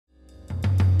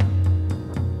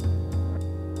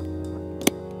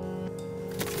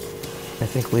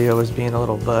think Leo was being a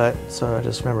little butt, so I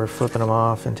just remember flipping him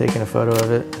off and taking a photo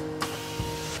of it.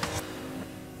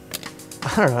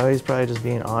 I don't know, he's probably just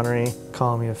being ornery,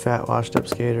 calling me a fat washed up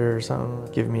skater or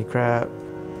something, giving me crap.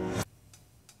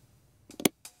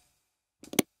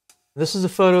 This is a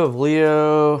photo of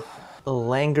Leo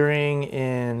lingering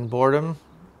in boredom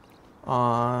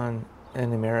on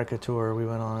an Emerica tour we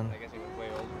went on.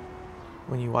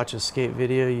 When you watch a skate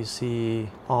video, you see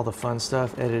all the fun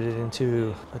stuff edited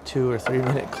into a 2 or 3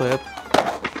 minute clip,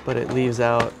 but it leaves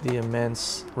out the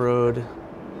immense road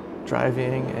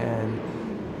driving and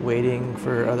waiting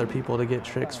for other people to get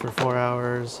tricks for 4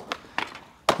 hours.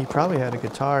 He probably had a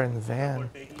guitar in the van,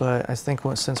 but I think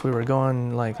since we were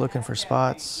going like looking for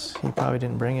spots, he probably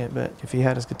didn't bring it, but if he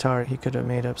had his guitar, he could have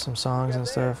made up some songs and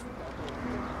stuff.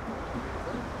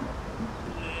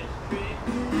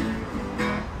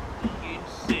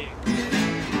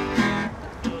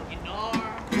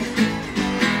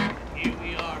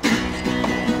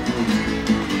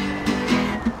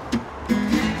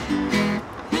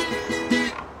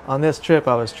 On this trip,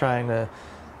 I was trying to,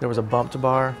 there was a bump to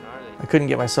bar. I couldn't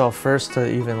get myself first to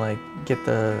even like get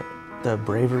the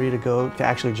bravery to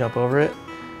actually jump over it.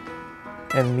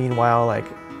 And meanwhile, like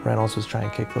Reynolds was trying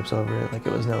kickflips over it, like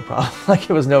it was no problem. Like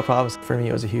it was no problem. For me,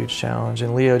 it was a huge challenge.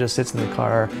 And Leo just sits in the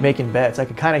car making bets. I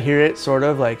could kind of hear it, sort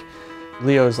of like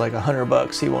Leo's like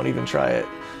 $100, he won't even try it.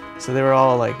 So they were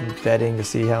all like betting to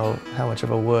see how much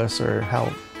of a wuss or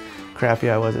how crappy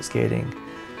I was at skating.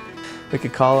 We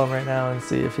could call him right now and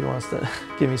see if he wants to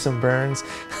give me some burns.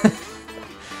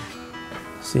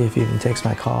 See if he even takes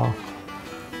my call.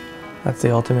 That's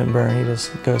the ultimate burn, he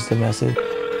just goes to message.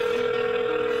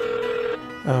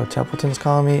 Oh, Templeton's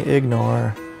calling me,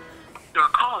 ignore. Your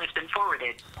call has been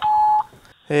forwarded.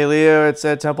 Hey Leo, it's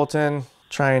Ed Templeton,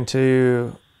 trying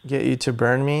to get you to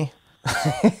burn me.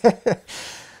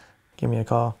 Give me a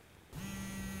call.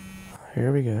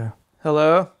 Here we go.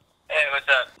 Hello? Hey, what's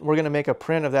up? We're gonna make a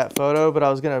print of that photo, but I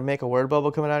was gonna make a word bubble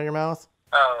coming out of your mouth.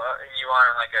 Oh, you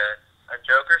want like a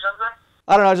joke or something?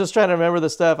 I don't know, I was just trying to remember the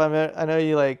stuff. I know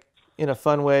you like, in a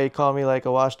fun way, call me like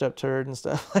a washed up turd and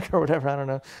stuff, like, or whatever, I don't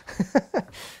know.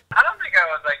 I don't think I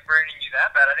was like burning you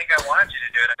that bad. I think I wanted you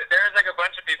to do it. There's like a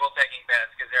bunch of people taking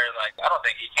bets because they're like, I don't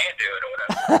think he can do it or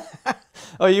whatever.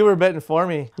 Oh, you were betting for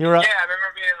me. You were on, Yeah, I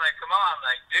remember being like, come on,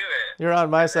 like, do it. you're on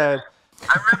my side.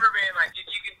 I remember being like, you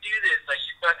can do this. Like,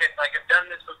 you fucking, like, have done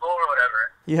this before or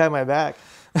whatever. You had my back.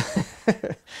 So, I'm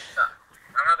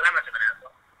not that much of an asshole.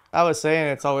 I was saying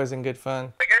it's always in good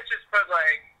fun. I guess just put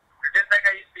like, didn't that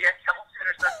guy used to be Ed Templeton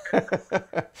or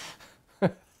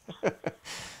something?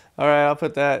 All right, I'll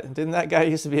put that. Didn't that guy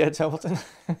used to be Ed Templeton?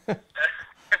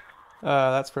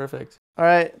 That's perfect. All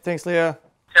right, thanks, Leo.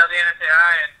 Tell Deanna say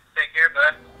hi and take care,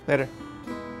 bud. Later.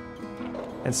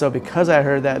 And so because I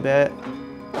heard that bet,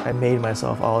 I made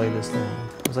myself ollie this thing.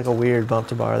 It was like a weird bump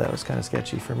to bar that was kind of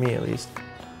sketchy, for me at least.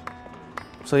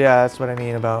 So yeah, that's what I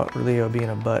mean about Leo being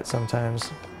a butt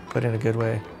sometimes, but in a good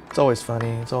way. It's always funny.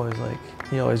 It's always like,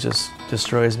 he always just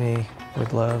destroys me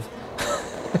with love.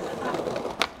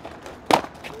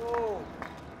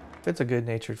 It's a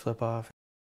good-natured flip-off.